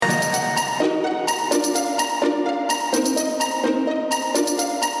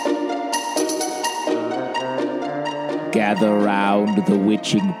Gather round the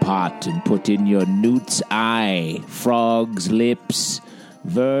witching pot and put in your newt's eye, frog's lips,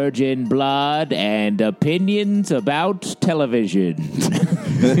 virgin blood, and opinions about television.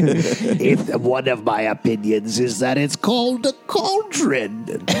 One of my opinions is that it's called a cauldron,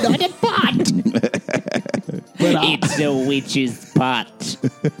 not a pot. It's a witch's pot.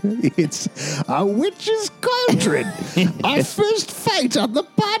 It's a witch's cauldron. Our first fight on the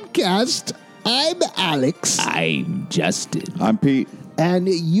podcast. I'm Alex. I'm Justin. I'm Pete. And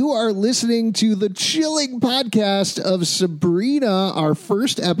you are listening to the chilling podcast of Sabrina, our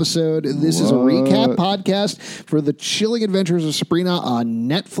first episode. This is a recap podcast for the chilling adventures of Sabrina on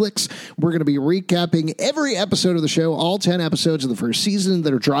Netflix. We're going to be recapping every episode of the show, all 10 episodes of the first season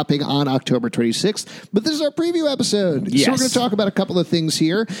that are dropping on October 26th. But this is our preview episode. Yes. So we're going to talk about a couple of things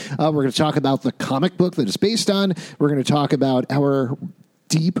here. We're going to talk about the comic book that it's based on. We're going to talk about our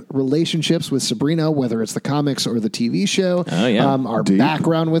deep relationships with Sabrina, whether it's the comics or the TV show. Oh, yeah. Our deep.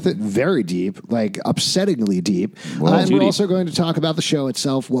 background with it, very deep, like upsettingly deep. And we're also going to talk about the show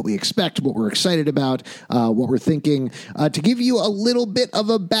itself, what we expect, what we're excited about, what we're thinking. To give you a little bit of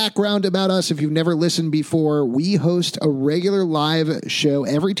a background about us, if you've never listened before, we host a regular live show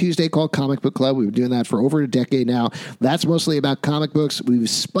every Tuesday called Comic Book Club. We've been doing that for over a decade now. That's mostly about comic books. We've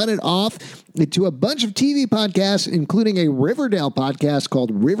spun it off into a bunch of TV podcasts, including a Riverdale podcast called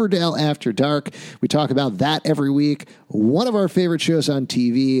Riverdale After Dark. We talk about that every week. One of our favorite shows on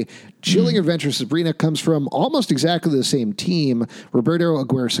TV, Chilling Adventures Sabrina, comes from almost exactly the same team. Roberto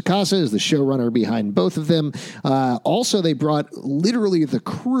Aguirre-Sacasa is the showrunner behind both of them. Also, they brought literally the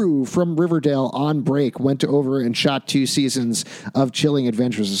crew from Riverdale on break, went over and shot 2 seasons of Chilling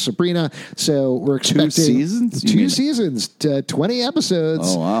Adventures of Sabrina. So we're expecting 2 seasons? 2 seasons, 20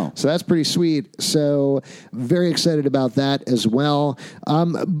 episodes. Oh, wow. So that's pretty sweet. So very excited about that as well.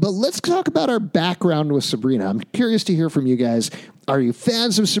 But let's talk about our background with Sabrina. I'm curious to hear from you guys. Are you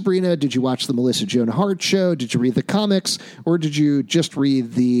fans of Sabrina? Did you watch the Melissa Joan Hart show? Did you read the comics? Or did you just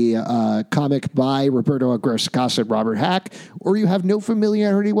read the comic by Roberto Aguirre-Sacasa and Robert Hack? Or you have no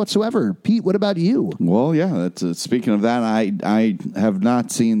familiarity whatsoever? Pete, what about you? Well, yeah. That's, speaking of that, I have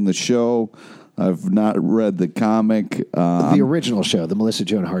not seen the show. I've not read the comic. The original show, the Melissa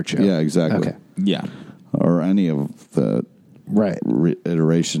Joan Hart show. Yeah, exactly. Okay. Yeah. Or any of the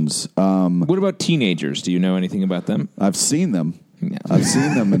iterations. What about teenagers? Do you know anything about them? I've seen them. Yeah. I've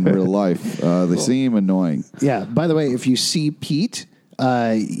seen them in real life. They seem annoying. Yeah. By the way, if you see Pete,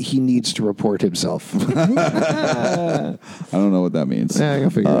 he needs to report himself. I don't know what that means. Yeah, I'll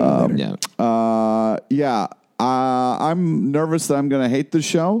figure it out later. Yeah. I'm nervous that I'm going to hate the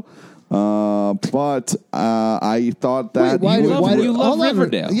show. But I thought that you love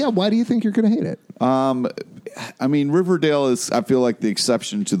Riverdale. Yeah, why do you think you're going to hate it? I mean, Riverdale is, I feel like, the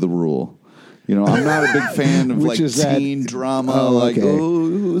exception to the rule. You know, I'm not a big fan of like teen drama. Normally,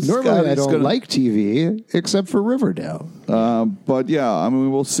 I don't like TV except for Riverdale. But yeah, I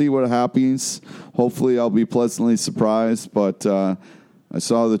mean, we'll see what happens. Hopefully, I'll be pleasantly surprised. But I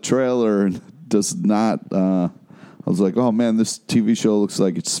saw the trailer and does not. I was like, oh man, this TV show looks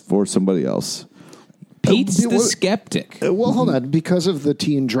like it's for somebody else. Pete's the skeptic. Well, hold on. Because of the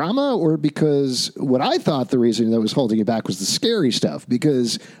teen drama, or because what I thought the reason that was holding it back was the scary stuff?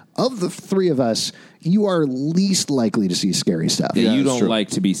 Because of the three of us, you are least likely to see scary stuff. Yeah, you don't true. like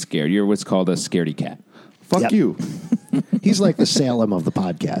to be scared. You're what's called a scaredy cat. Fuck you. He's like the Salem of the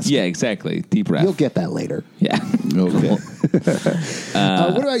podcast. Yeah, exactly. Deep breath. You'll get that later. Yeah. Okay.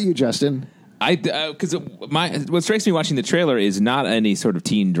 What about you, Justin? Because what strikes me watching the trailer is not any sort of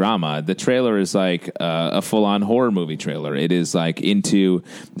teen drama. The trailer is like a full-on horror movie trailer. It is like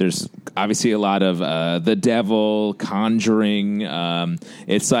there's obviously a lot of the devil, Conjuring.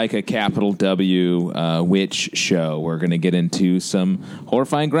 It's like a capital W witch show. We're going to get into some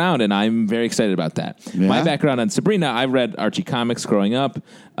horrifying ground, and I'm very excited about that. Yeah? My background on Sabrina, I read Archie comics growing up.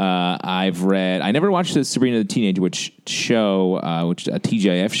 I never watched the Sabrina the Teenage Witch show, which a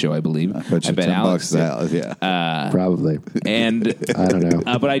TJF show, I believe. I bet Alex did. Yeah. Probably. And I don't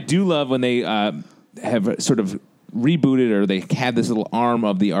know. but I do love when they have sort of rebooted, or they had this little arm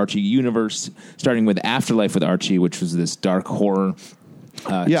of the Archie universe, starting with Afterlife with Archie, which was this dark horror.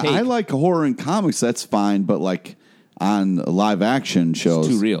 Yeah, take. I like horror in comics. That's fine, but like on live action shows,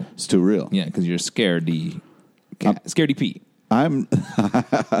 It's too real. It's too real. Yeah, because you're scaredy Pete. I'm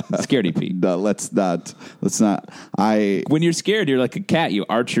Scaredy Pete. No, let's not. When you're scared, you're like a cat. You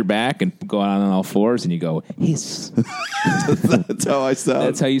arch your back and go out on all fours, and you go hiss. That's how I sound.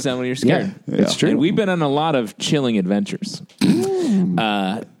 That's how you sound when you're scared. Yeah, it's true. And we've been on a lot of chilling adventures.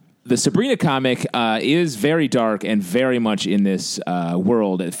 the Sabrina comic is very dark and very much in this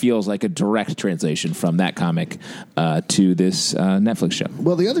world. It feels like a direct translation from that comic to this Netflix show.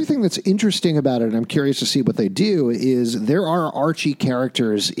 Well, the other thing that's interesting about it, and I'm curious to see what they do, is there are Archie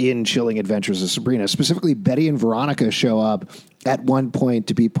characters in Chilling Adventures of Sabrina. Specifically, Betty and Veronica show up at one point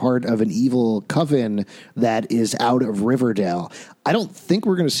to be part of an evil coven that is out of Riverdale. I don't think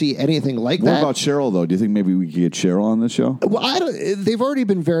we're going to see anything like that. What about Cheryl, though? Do you think maybe we could get Cheryl on this show? Well, they've already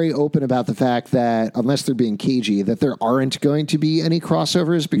been very open about the fact that, unless they're being cagey, that there aren't going to be any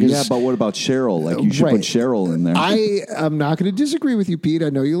crossovers. Because yeah, but what about Cheryl? Like, you should put Cheryl in there. I am not going to disagree with you, Pete. I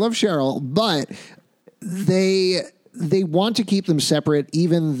know you love Cheryl, but they want to keep them separate,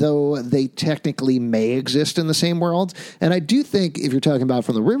 even though they technically may exist in the same world. And I do think, if you're talking about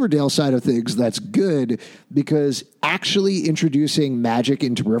from the Riverdale side of things, that's good, because actually introducing magic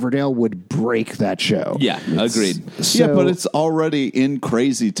into Riverdale would break that show. Yeah, agreed. Yeah, but it's already in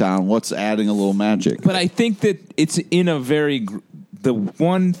Crazy Town. What's adding a little magic? But I think that it's in a very... The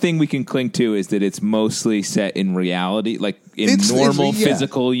one thing we can cling to is that it's mostly set in reality, like in normal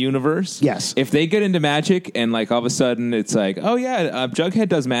physical universe. Yes. If they get into magic and like all of a sudden it's like, oh yeah, Jughead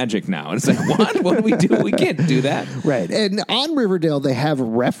does magic now. And it's like, what? What do we do? We can't do that. Right. And on Riverdale, they have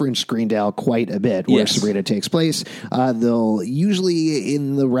referenced Greendale quite a bit where Sabrina takes place. They'll usually,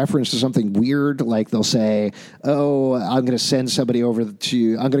 in the reference to something weird, like they'll say, oh, I'm going to send somebody I'm going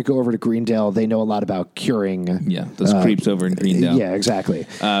to go over to Greendale. They know a lot about curing. Yeah, those creeps over in Greendale. Yeah, exactly.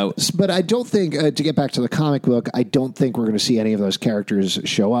 But I don't think, to get back to the comic book, I don't think we're going to see any of those characters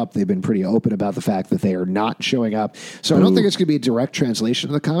show up. They've been pretty open about the fact that they are not showing up. So I don't think it's going to be a direct translation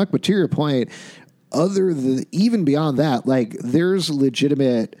of the comic. But to your point, even beyond that, like, there's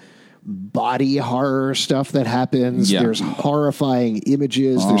legitimate body horror stuff that happens. There's horrifying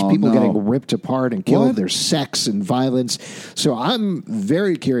images. There's people getting ripped apart and killed. There's sex and violence. So I'm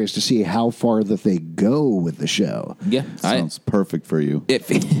very curious to see how far that they go with the show. Yeah, sounds perfect for you.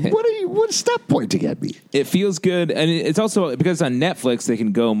 Stop pointing at me. It feels good, and it's also because on Netflix they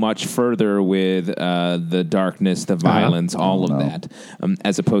can go much further with the darkness, the violence, all of that,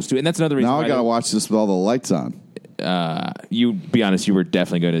 as opposed to, and that's another reason. Now I got to watch this with all the lights on. You be honest, you were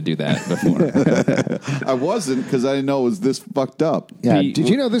definitely going to do that before. I wasn't, because I didn't know it was this fucked up. Yeah. Did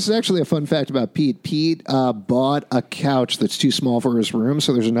you know, this is actually a fun fact about Pete? Pete bought a couch that's too small for his room,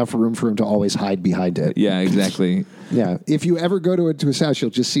 so there's enough room for him to always hide behind it. Yeah, exactly. Yeah. If you ever go to his house, you'll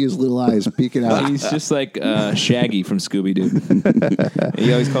just see his little eyes peeking out. He's just like Shaggy from Scooby-Doo.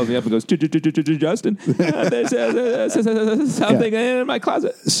 He always calls me up and goes, Justin, there's something in my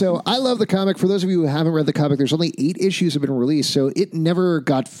closet. So I love the comic. For those of you who haven't read the comic, there's only 8 issues have been released, so it never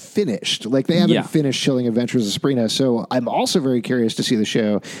got finished. Like, they haven't finished Chilling Adventures of Sabrina. So I'm also very curious to see the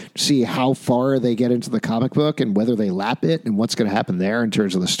show, to see how far they get into the comic book and whether they lap it and what's going to happen there in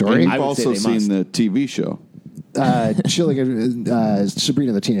terms of the story. I've also seen the TV show. Chilling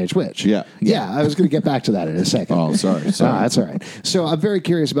Sabrina the Teenage Witch. Yeah. I was going to get back to that in a second. Oh, sorry. That's all right. So I'm very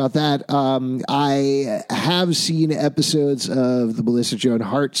curious about that. I have seen episodes of the Melissa Joan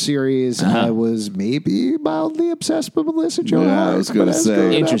Hart series. I was maybe mildly obsessed with Melissa Joan Hart. I was going to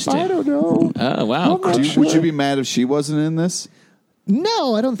say. Interesting. I don't know. Oh, wow. Would you be mad if she wasn't in this?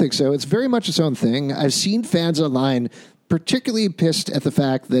 No, I don't think so. It's very much its own thing. I've seen fans online particularly pissed at the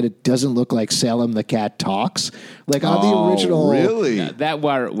fact that it doesn't look like Salem the cat talks. Like on the original. Really? Yeah, that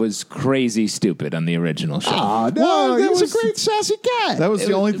part was crazy stupid on the original show. Oh, no, he's a great sassy cat. That was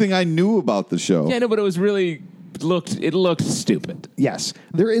the only thing I knew about the show. Yeah, no, but it was really looked stupid. Yes.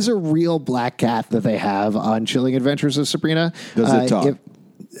 There is a real black cat that they have on Chilling Adventures of Sabrina. Does it talk?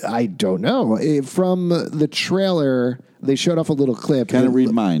 I don't know. From the trailer, they showed off a little clip. Can it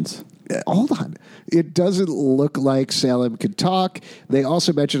read minds? Hold on. It doesn't look like Salem could talk. They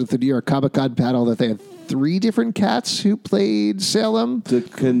also mentioned at the New York Comic Con panel that they had 3 different cats who played Salem.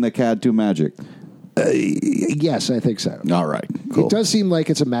 Can the cat do magic? Yes, I think so. All right, cool. It does seem like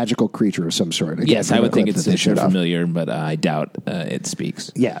it's a magical creature of some sort. Yes, I would think it's familiar, but I doubt it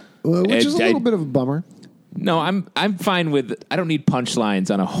speaks. Yeah, which is a little bit of a bummer. No, I'm fine with. I don't need punchlines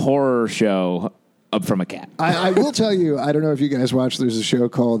on a horror show up from a cat. I will tell you, I don't know if you guys watch, there's a show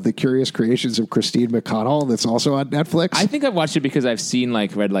called The Curious Creations of Christine McConnell that's also on Netflix. I think I've watched it because I've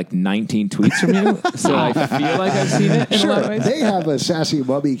read 19 tweets from you, so I feel like I've seen it in a lot of ways. They have a sassy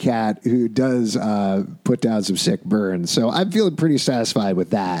mummy cat who does put down some sick burns, so I'm feeling pretty satisfied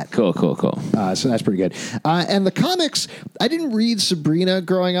with that. Cool. So that's pretty good. And the comics, I didn't read Sabrina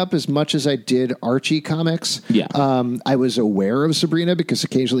growing up as much as I did Archie comics. Yeah. I was aware of Sabrina because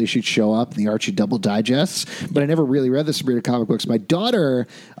occasionally she'd show up in the Archie Double digests, but I never really read the Sabrina comic books. My daughter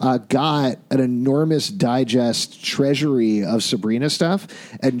got an enormous digest treasury of Sabrina stuff,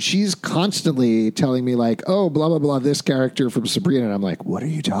 and she's constantly telling me like, "Oh, blah blah blah, this character from Sabrina," and I'm like, "What are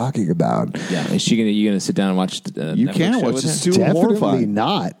you talking about?" Yeah, is she you gonna sit down and watch? You Netflix can't show watch. with It's her? too Definitely horrifying.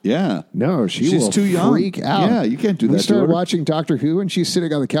 not. Yeah. No, she's too young. freak out. Yeah, you can't do that We to started her. watching Doctor Who, and she's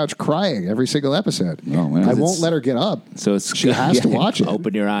sitting on the couch crying every single episode. Oh, man. I It's- won't let her get up. So She has to watch it.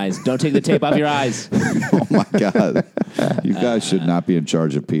 Open your eyes. Don't take the tape off your eyes. Oh my God. You guys should not be in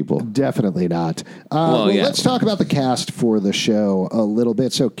charge of people. Definitely not. Well, yeah. Let's talk about the cast for the show a little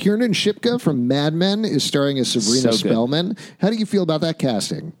bit. So Kiernan Shipka from Mad Men is starring as Sabrina So good. Spellman. How do you feel about that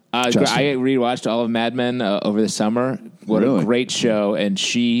casting? Justin? I rewatched all of Mad Men over the summer. What Really? a great show! And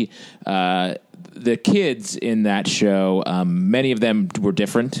the kids in that show, many of them were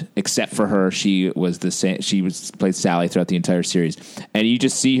different, except for her. She was the same. She played Sally throughout the entire series, and you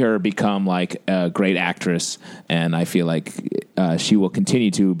just see her become like a great actress. And I feel like she will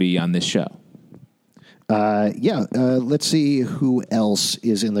continue to be on this show. Let's see who else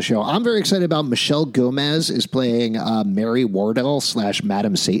is in the show. I'm very excited about Michelle Gomez is playing Mary Wardell /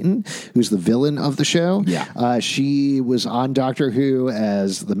 Madam Satan, who's the villain of the show. Yeah. She was on Doctor Who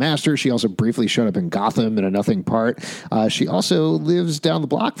as the Master. She also briefly showed up in Gotham in a nothing part. She also lives down the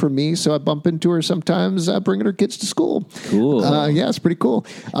block from me, so I bump into her sometimes bringing her kids to school. Cool. Yeah, it's pretty cool.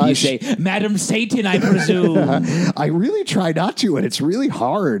 You say, Madam Satan, I presume. I really try not to, and it's really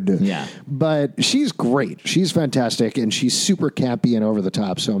hard. Yeah. But she's great. She's fantastic, and she's super campy and over the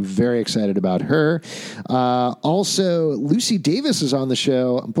top, so I'm very excited about her. Also, Lucy Davis is on the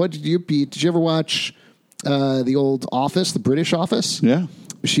show. I'm pointing to you, Pete. Did you ever watch the old Office, the British Office? Yeah.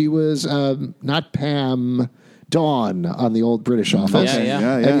 She was not Pam... Dawn on the old British Office. Yeah.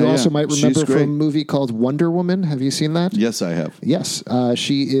 And you also might She's remember great. from a movie called Wonder Woman. Have you seen that? Yes, I have. Yes.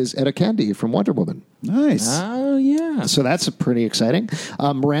 She is Etta Candy from Wonder Woman. Nice. Oh, yeah. So that's pretty exciting.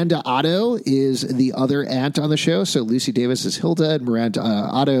 Miranda Otto is the other aunt on the show. So Lucy Davis is Hilda, and Miranda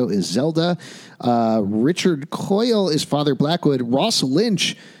Otto is Zelda. Richard Coyle is Father Blackwood. Ross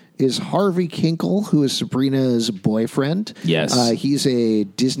Lynch is Harvey Kinkle, who is Sabrina's boyfriend. Yes. He's a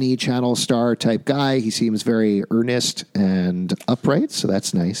Disney Channel star type guy. He seems very earnest and upright, so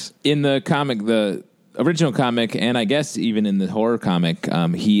that's nice. In the comic, the original comic, and I guess even in the horror comic,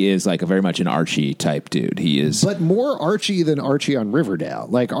 he is like a very much an Archie type dude. He is, But more Archie than Archie on Riverdale.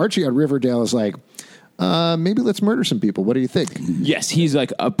 Like, Archie on Riverdale is like, maybe let's murder some people. What do you think? yes, he's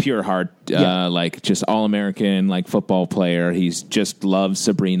like a pure heart, Yeah. like just all American, like football player. He's just loves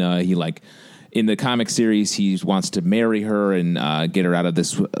Sabrina. He like in the comic series, he wants to marry her and get her out of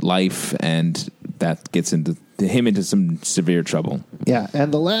this life, and that gets into some severe trouble. Yeah,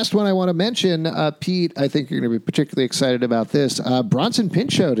 and the last one I want to mention, Pete, I think you're going to be particularly excited about this. Bronson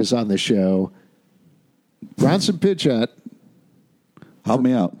Pinchot is on the show. Bronson Pinchot, Help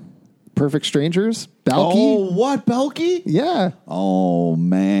me out. Perfect Strangers, Balky. Oh, what? Belky? Yeah, Oh,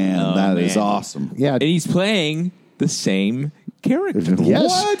 man. That is man. awesome. yeah. And he's playing the same character.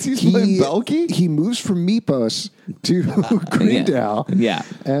 Yes. What? He's playing Belky? He moves from Mepos to Greendale. Yeah.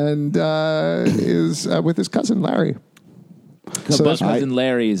 And is with his cousin Larry. So But that's cousin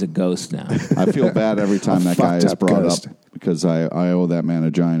Larry is a ghost now. I feel bad every time that guy is fucked up brought ghost. up because I owe that man a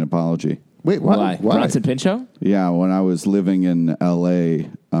giant apology. Wait, what? Why? Bronson Pinchot? Yeah, when I was living in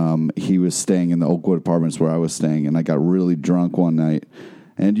L.A., he was staying in the Oakwood apartments where I was staying, and I got really drunk one night.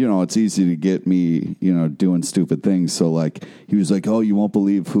 And, you know, it's easy to get me, you know, doing stupid things. So, like, he was like, oh, you won't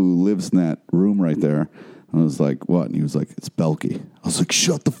believe who lives in that room right there. And I was like, what? And he was like, it's Belky. I was like,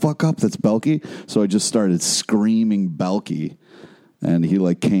 shut the fuck up, that's Belky. So I just started screaming Belky. And he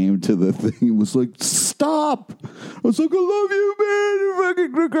like came to the thing and was like, stop. I was like, I love you, man. You're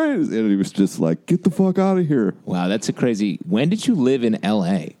fucking great. And he was just like, get the fuck out of here. Wow, that's a crazy. When did you live in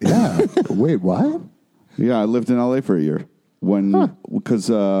L.A.? Yeah. Wait, what? Yeah, I lived in LA for a year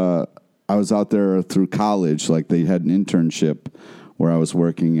because I was out there through college. Like they had an internship where I was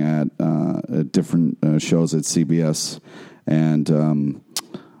working at different shows at CBS. And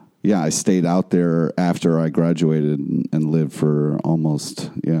yeah, I stayed out there after I graduated and lived for almost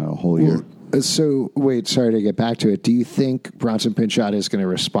a whole year. So, wait, sorry to get back to it. Do you think Bronson Pinchot is going to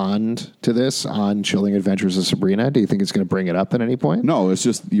respond to this on Chilling Adventures of Sabrina? Do you think it's going to bring it up at any point? No, it's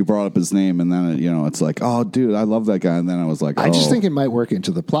just you brought up his name, and then it's like, oh, dude, I love that guy. And then I was like, I just think it might work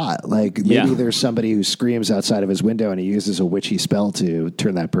into the plot. Like maybe Yeah. there's somebody who screams outside of his window and he uses a witchy spell to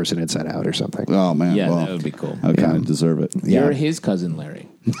turn that person inside out or something. oh man, Yeah, well, that would be cool. I kind of deserve it. Yeah. You're his cousin Larry.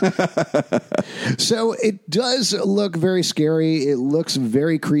 So it does look very scary. It looks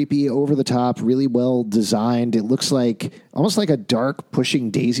very creepy, over the top, really well designed. It looks like almost like a dark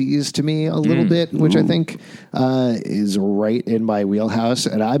Pushing Daisies to me a little bit, which I think is right in my wheelhouse.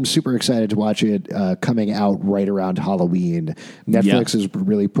 And I'm super excited to watch it coming out right around Halloween. Netflix is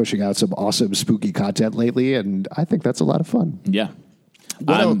really pushing out some awesome spooky content lately, and I think that's a lot of fun. Yeah.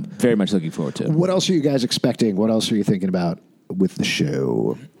 I'm very much looking forward to it. What else are you guys expecting? What else are you thinking about with the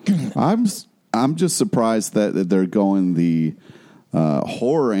show? I'm just surprised that they're going the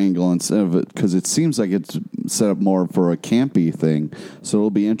horror angle instead of it, because it seems like it's set up more for a campy thing. So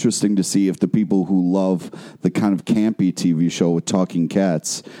it'll be interesting to see if the people who love the kind of campy TV show with talking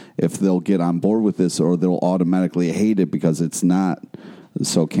cats, if they'll get on board with this, or they'll automatically hate it because it's not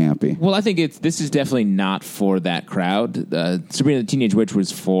so campy. Well, I think this is definitely not for that crowd. Sabrina the Teenage Witch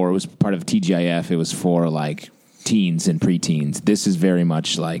was part of TGIF. It was for like teens and preteens. This is very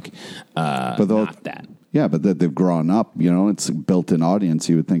much like not that. Yeah, but that they've grown up, it's a built-in audience.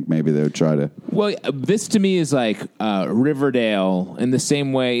 You would think maybe they would try to. Well, this to me is like Riverdale in the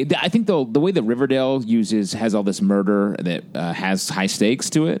same way. I think the way that Riverdale has all this murder that has high stakes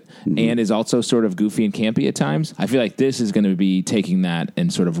to it, and is also sort of goofy and campy at times. I feel like this is going to be taking that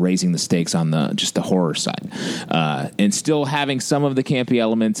and sort of raising the stakes on just the horror side, and still having some of the campy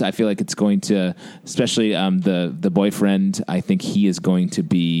elements. I feel like it's going to, especially the boyfriend. I think he is going to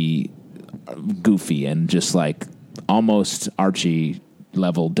be goofy and just like almost Archie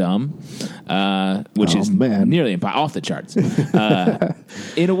level dumb, which is nearly off the charts,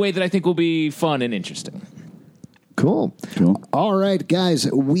 in a way that I think will be fun and interesting. Cool. All right, guys,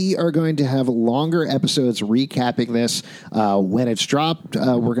 we are going to have longer episodes recapping this when it's dropped.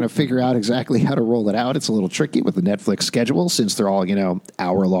 We're going to figure out exactly how to roll it out. It's a little tricky with the Netflix schedule since they're all,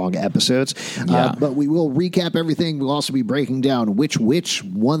 hour-long episodes. But we will recap everything. We'll also be breaking down which witch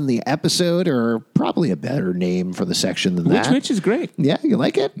won the episode, or probably a better name for the section than that. Which witch is great. Yeah, you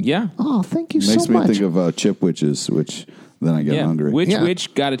like it? Yeah. Oh, thank you so much. Makes me think of chip witches, which... Then I get hungry. Which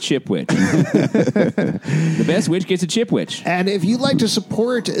witch got a chip witch? The best witch gets a chip witch. And if you'd like to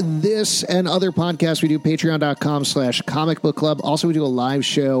support this and other podcasts, we do patreon.com/Comic Book Club. Also, we do a live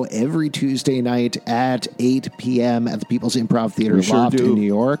show every Tuesday night at 8 p.m. at the People's Improv Theater Loft in New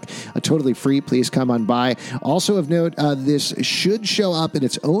York. Totally free. Please come on by. Also of note, this should show up in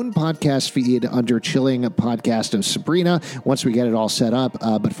its own podcast feed under Chilling Podcast of Sabrina once we get it all set up.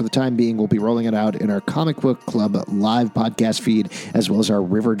 But for the time being, we'll be rolling it out in our Comic Book Club live podcast feed, as well as our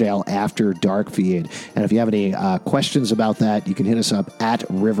Riverdale After Dark feed. And if you have any questions about that, you can hit us up at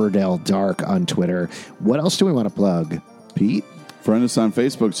Riverdale Dark on Twitter. What else do we want to plug, Pete? Friend us on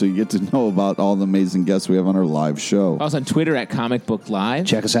Facebook so you get to know about all the amazing guests we have on our live show. Also on Twitter at Comic Book Live.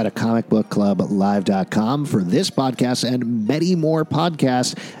 Check us out at comicbookclublive.com for this podcast and many more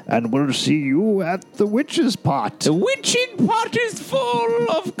podcasts. And we'll see you at the Witch's Pot. The Witching Pot is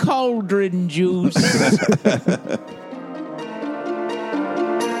full of cauldron juice.